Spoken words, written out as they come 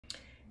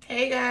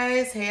Hey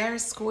guys, hair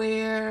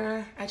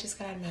square. I just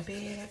got out of my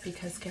bed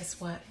because guess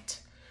what?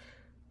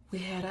 We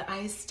had an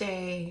ice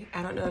day.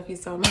 I don't know if you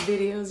saw my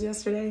videos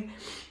yesterday,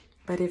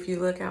 but if you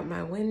look out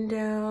my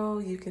window,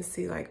 you can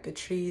see like the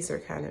trees are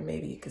kind of,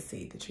 maybe you can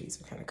see the trees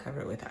are kind of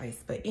covered with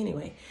ice. But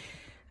anyway,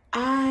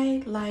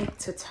 I like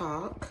to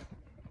talk.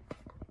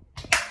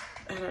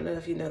 I don't know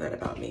if you know that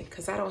about me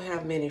because I don't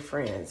have many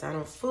friends. I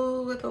don't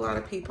fool with a lot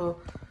of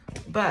people,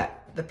 but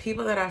the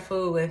people that I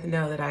fool with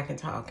know that I can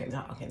talk and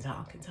talk and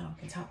talk and talk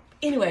and talk.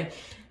 Anyway,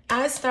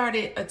 I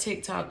started a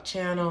TikTok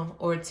channel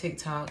or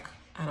TikTok.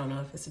 I don't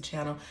know if it's a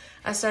channel.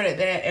 I started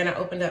that and I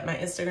opened up my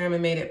Instagram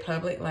and made it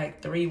public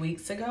like 3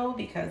 weeks ago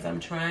because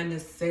I'm trying to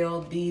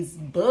sell these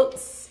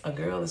books. A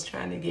girl is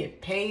trying to get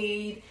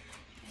paid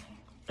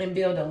and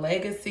build a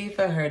legacy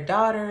for her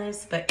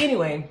daughters. But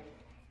anyway,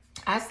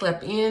 I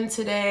slept in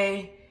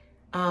today.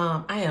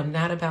 I am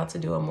not about to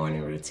do a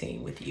morning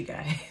routine with you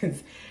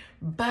guys,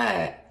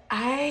 but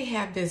I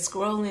have been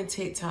scrolling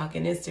TikTok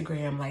and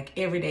Instagram like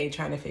every day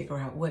trying to figure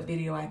out what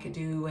video I could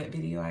do,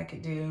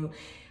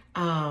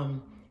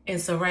 And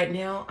so right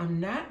now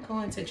I'm not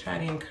going to try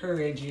to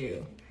encourage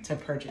you to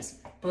purchase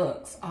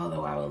books,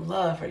 although I would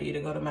love for you to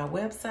go to my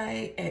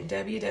website at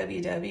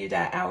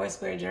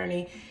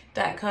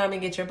www.oursquarejourney.com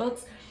and get your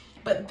books.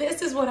 But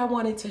this is what I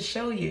wanted to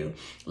show you.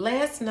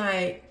 Last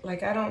night,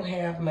 like I don't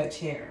have much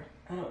hair.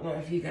 I don't know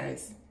if you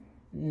guys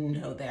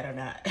know that or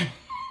not.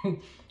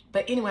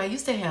 But anyway, I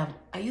used to have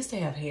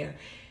hair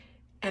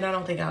and I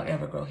don't think I'll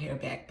ever grow hair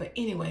back. But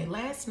anyway,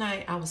 last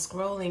night I was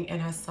scrolling and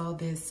I saw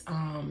this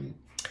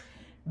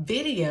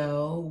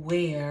video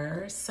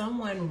where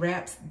someone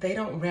they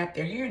don't wrap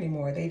their hair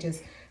anymore. They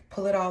just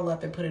pull it all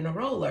up and put it in a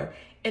roller.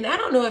 And I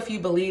don't know if you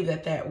believe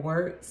that that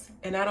works.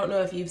 And I don't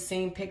know if you've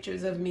seen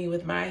pictures of me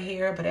with my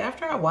hair, but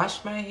after I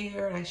wash my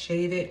hair, I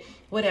shave it,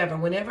 whatever.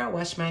 Whenever I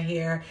wash my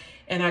hair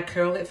and I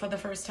curl it for the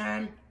first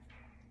time,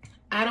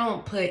 I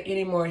don't put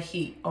any more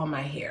heat on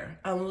my hair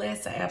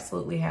unless I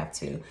absolutely have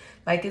to.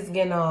 Like it's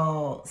getting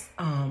all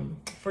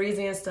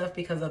freezing and stuff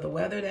because of the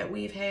weather that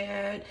we've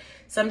had.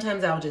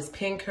 Sometimes I'll just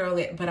pin curl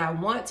it, but I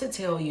want to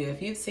tell you,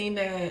 if you've seen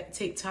that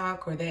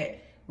TikTok or that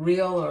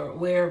reel or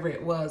wherever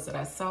it was that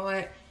I saw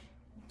it,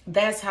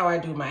 that's how I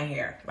do my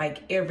hair,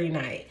 like every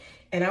night.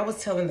 And I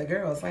was telling the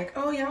girls like,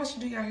 oh, y'all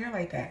should do your hair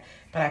like that.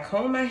 But I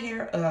comb my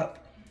hair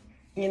up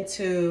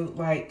into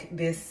like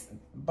this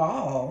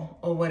ball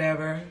or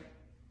whatever.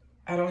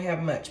 I don't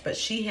have much, but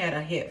she had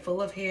a head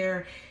full of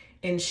hair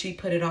and she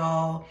put it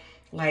all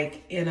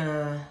like in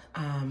a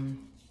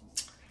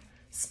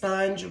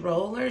sponge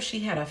roller. She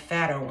had a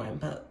fatter one,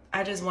 but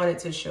I just wanted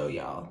to show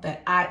y'all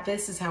that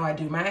this is how I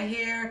do my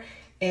hair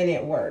and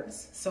it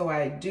works. So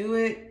I do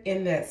it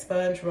in that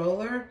sponge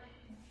roller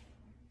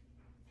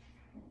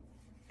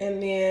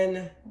and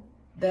then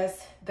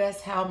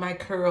that's how my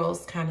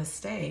curls kind of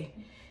stay.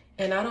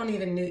 And I don't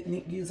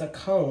even use a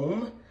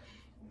comb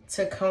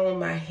to comb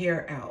my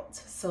hair out.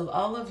 So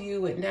all of you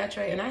with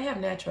natural, and I have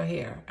natural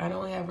hair. I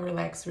don't have a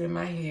relaxer in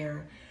my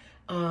hair.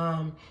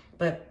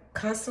 But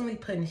constantly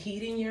putting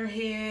heat in your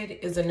head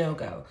is a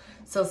no-go.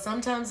 So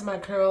sometimes my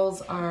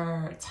curls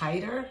are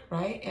tighter,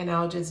 right? And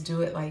I'll just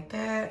do it like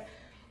that.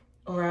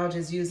 Or I'll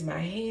just use my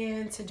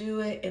hand to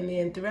do it. And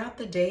then throughout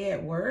the day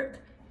at work,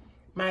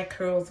 my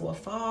curls will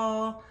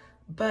fall.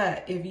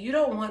 But if you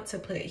don't want to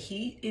put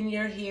heat in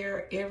your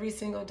hair every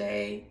single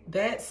day,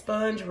 that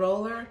sponge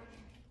roller,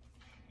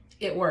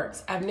 it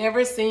works. I've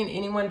never seen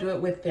anyone do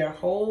it with their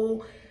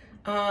whole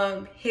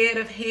head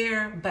of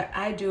hair, but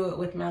I do it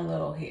with my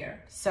little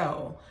hair.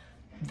 So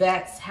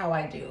that's how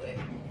I do it.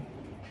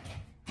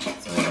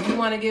 So if you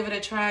want to give it a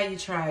try, you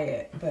try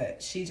it.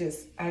 But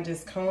I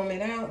just comb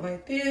it out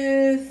like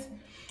this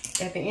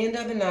at the end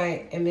of the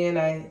night, and then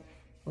I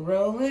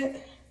roll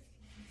it,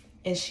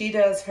 and she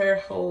does her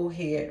whole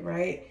head,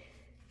 right?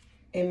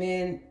 And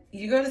then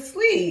you go to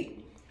sleep.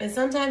 And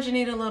sometimes you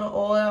need a little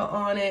oil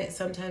on it,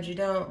 sometimes you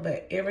don't,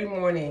 but every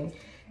morning,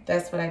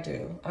 that's what I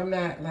do. I'm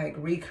not like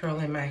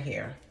recurling my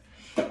hair,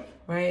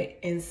 right?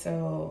 And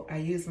so I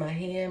use my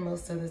hand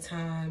most of the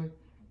time,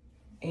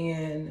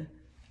 and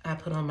I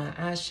put on my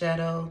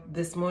eyeshadow.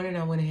 This morning,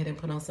 I went ahead and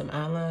put on some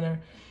eyeliner,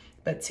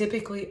 but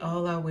typically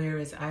all I wear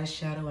is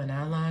eyeshadow and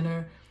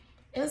eyeliner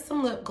and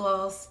some lip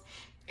gloss.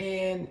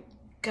 And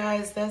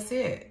guys, that's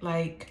it.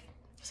 Like,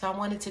 so I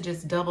wanted to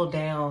just double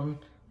down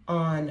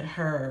on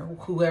her,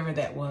 whoever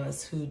that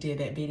was who did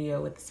that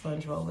video with the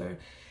sponge roller.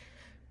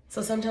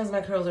 So sometimes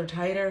my curls are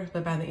tighter,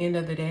 but by the end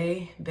of the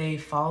day, they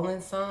fall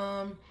in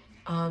some.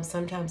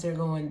 Sometimes they're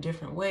going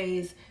different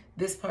ways.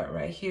 This part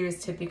right here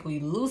is typically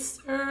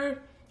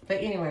looser.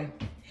 But anyway,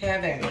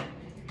 have at it.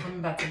 I'm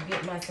about to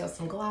get myself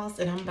some gloss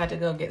and I'm about to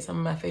go get some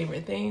of my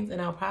favorite things. And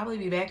I'll probably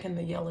be back in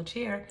the yellow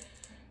chair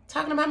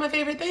talking about my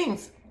favorite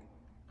things.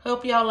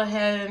 Hope y'all are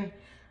having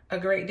a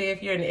great day.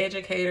 If you're an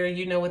educator,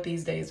 you know what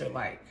these days are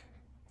like.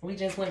 We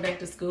just went back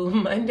to school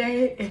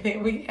Monday and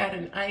then we had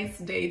an ice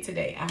day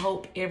today. I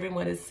hope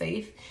everyone is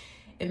safe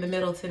in the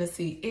Middle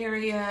Tennessee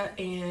area,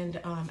 and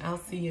I'll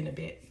see you in a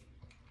bit.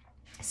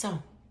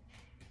 So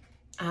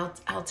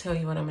I'll tell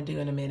you what I'm gonna do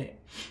in a minute.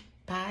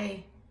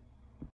 Bye.